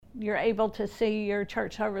you're able to see your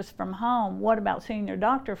church service from home. What about seeing your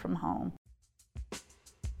doctor from home?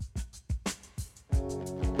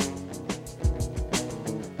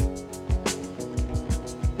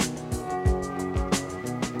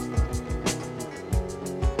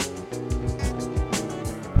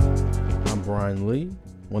 I'm Brian Lee,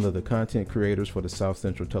 one of the content creators for the South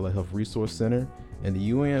Central Telehealth Resource Center and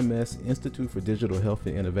the UAMS Institute for Digital Health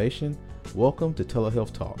and Innovation. Welcome to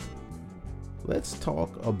Telehealth Talk. Let's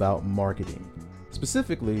talk about marketing.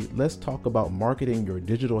 Specifically, let's talk about marketing your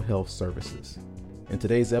digital health services. In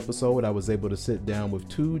today's episode, I was able to sit down with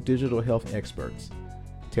two digital health experts,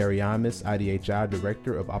 Terry Imus, IDHI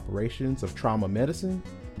Director of Operations of Trauma Medicine,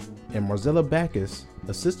 and Marcella Backus,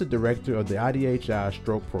 Assistant Director of the IDHI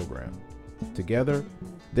Stroke Program. Together,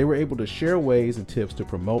 they were able to share ways and tips to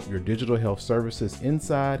promote your digital health services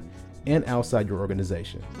inside and outside your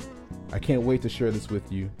organization. I can't wait to share this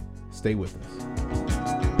with you. Stay with us.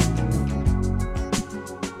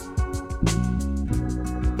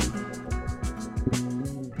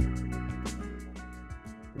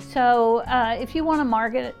 So if you want to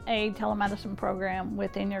market a telemedicine program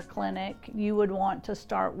within your clinic, you would want to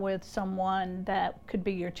start with someone that could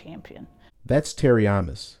be your champion. That's Terry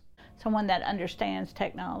Imus. Someone that understands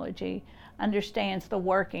technology, understands the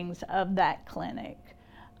workings of that clinic,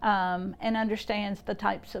 and understands the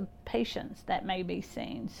types of patients that may be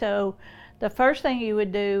seen. So the first thing you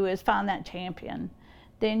would do is find that champion.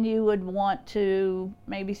 Then you would want to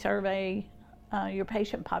maybe survey your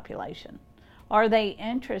patient population. Are they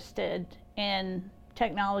interested in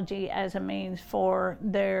technology as a means for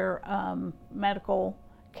their medical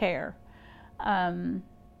care? Do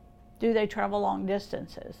they travel long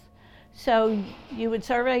distances? So you would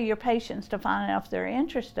survey your patients to find out if they're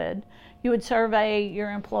interested. You would survey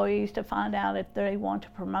your employees to find out if they want to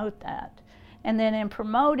promote that. And then in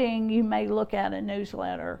promoting, you may look at a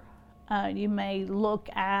newsletter. You may look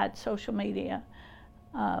at social media,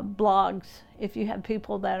 blogs. If you have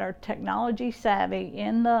people that are technology savvy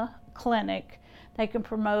in the clinic, they can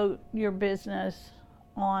promote your business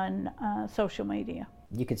on social media.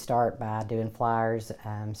 You could start by doing flyers,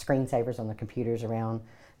 screensavers on the computers around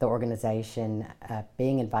the organization.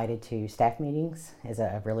 Being invited to staff meetings is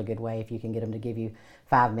a really good way if you can get them to give you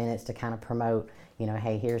 5 minutes to kind of promote,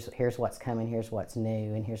 hey, here's what's coming, here's what's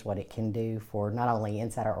new, and here's what it can do for not only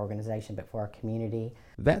inside our organization, but for our community.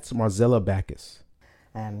 That's Marcella Backus.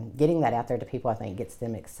 Getting that out there to people, I think, gets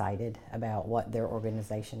them excited about what their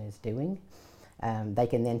organization is doing. They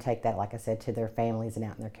can then take that, like I said, to their families and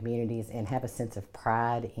out in their communities and have a sense of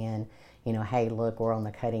pride in, hey, look, we're on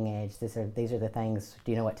the cutting edge. These are the things,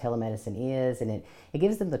 do you know what telemedicine is? And it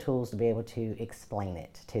gives them the tools to be able to explain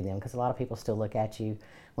it to them, because a lot of people still look at you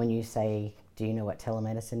when you say, do you know what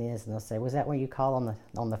telemedicine is? And they'll say, was that where you call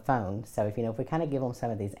on the phone? So if we kind of give them some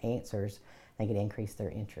of these answers, I think it increase their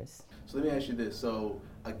interest. So let me ask you this. So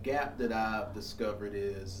a gap that I've discovered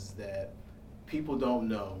is that people don't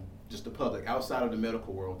know, just the public outside of the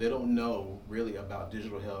medical world, they don't know really about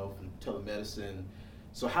digital health and telemedicine.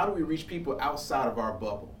 So how do we reach people outside of our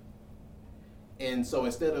bubble? And so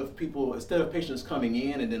instead of patients coming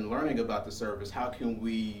in and then learning about the service, how can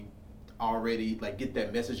we already get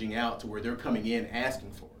that messaging out to where they're coming in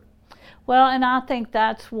asking for it? Well, and I think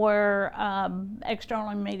that's where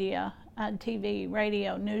external media, TV,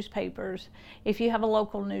 radio, newspapers, if you have a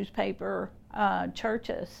local newspaper,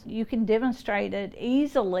 churches, you can demonstrate it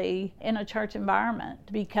easily in a church environment,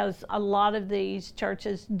 because a lot of these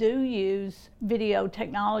churches do use video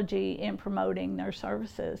technology in promoting their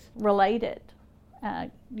services related.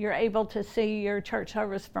 You're able to see your church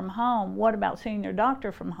service from home. What about seeing your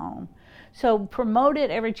doctor from home? So promote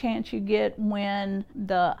it every chance you get. When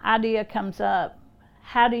the idea comes up,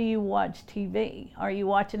 how do you watch TV? Are you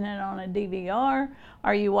watching it on a DVR?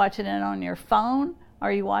 Are you watching it on your phone?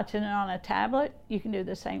 Are you watching it on a tablet? You can do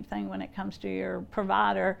the same thing when it comes to your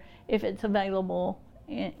provider if it's available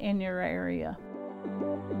in your area.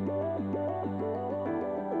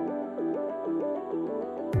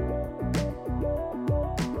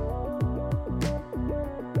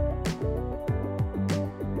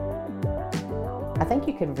 I think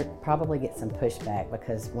you could probably get some pushback,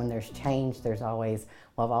 because when there's change, there's always,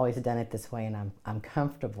 well, I've always done it this way and I'm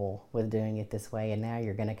comfortable with doing it this way, and now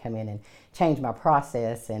you're going to come in and change my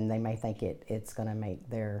process, and they may think it's going to make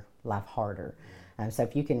their life harder. So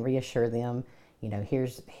if you can reassure them,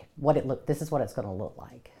 here's what this is what it's going to look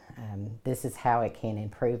like. This is how it can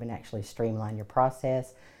improve and actually streamline your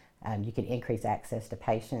process. You can increase access to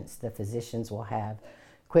patients. The physicians will have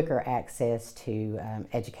quicker access to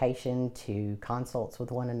education, to consults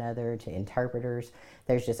with one another, to interpreters.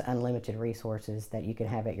 There's just unlimited resources that you can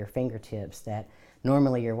have at your fingertips that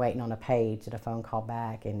normally you're waiting on a page and a phone call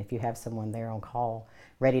back, and if you have someone there on call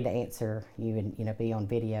ready to answer you and be on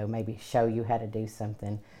video, maybe show you how to do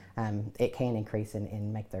something, it can increase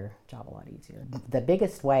and make their job a lot easier. The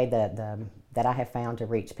biggest way that I have found to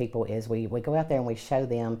reach people is we go out there and we show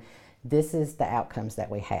them this is the outcomes that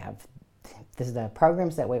we have. This is the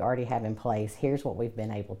programs that we already have in place. Here's what we've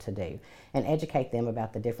been able to do, and educate them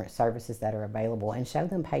about the different services that are available and show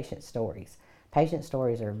them patient stories. Patient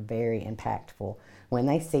stories are very impactful. When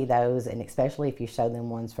they see those, and especially if you show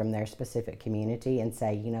them ones from their specific community and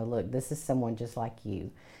say, look, this is someone just like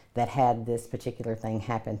you that had this particular thing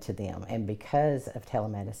happen to them, and because of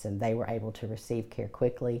telemedicine, they were able to receive care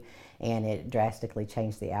quickly, and it drastically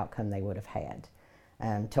changed the outcome they would have had.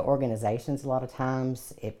 To organizations, a lot of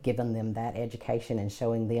times, giving them that education and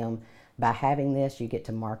showing them, by having this, you get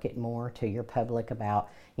to market more to your public about,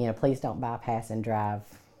 please don't bypass and drive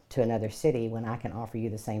to another city when I can offer you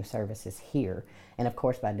the same services here. And of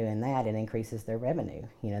course, by doing that, it increases their revenue.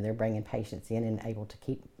 They're bringing patients in and able to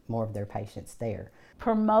keep more of their patients there.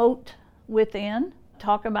 Promote within.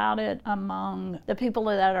 Talk about it among the people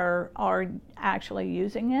that are actually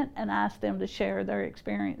using it, and ask them to share their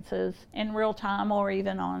experiences in real time or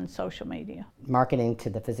even on social media. Marketing to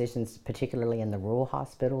the physicians, particularly in the rural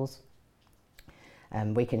hospitals.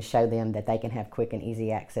 We can show them that they can have quick and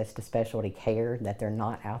easy access to specialty care, that they're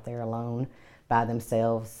not out there alone by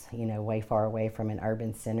themselves, way far away from an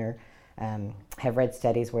urban center. Have read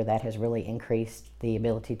studies where that has really increased the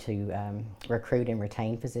ability to recruit and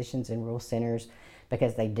retain physicians in rural centers,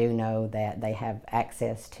 because they do know that they have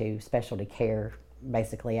access to specialty care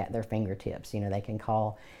basically at their fingertips. They can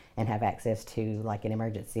call and have access to like an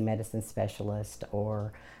emergency medicine specialist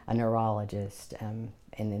or a neurologist, and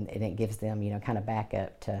it gives them kind of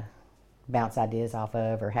backup to bounce ideas off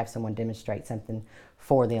of, or have someone demonstrate something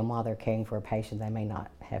for them while they're caring for a patient they may not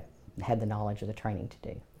have had the knowledge or the training to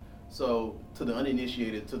do. So to the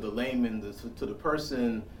uninitiated, to the layman, to the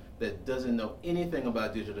person that doesn't know anything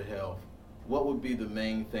about digital health, what would be the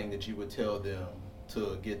main thing that you would tell them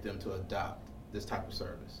to get them to adopt this type of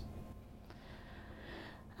service?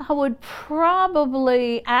 I would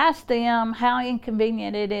probably ask them how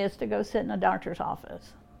inconvenient it is to go sit in a doctor's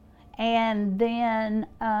office, and then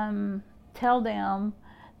tell them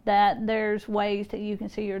that there's ways that you can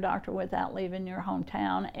see your doctor without leaving your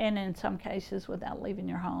hometown, and in some cases without leaving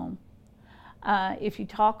your home. If you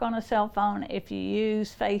talk on a cell phone, if you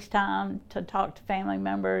use FaceTime to talk to family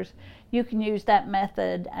members, you can use that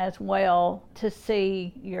method as well to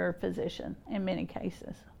see your physician in many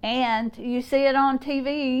cases. And you see it on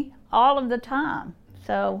TV all of the time,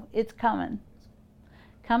 so it's coming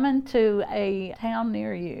to a town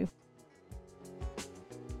near you.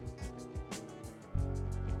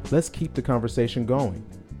 Let's keep the conversation going.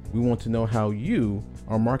 We want to know how you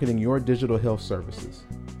are marketing your digital health services.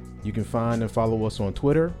 You can find and follow us on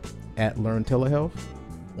Twitter @LearnTelehealth,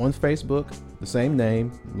 on Facebook, the same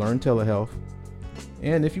name, Learn Telehealth.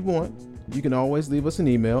 And if you want, you can always leave us an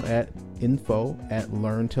email at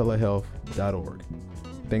info@learntelehealth.org.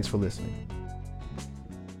 Thanks for listening.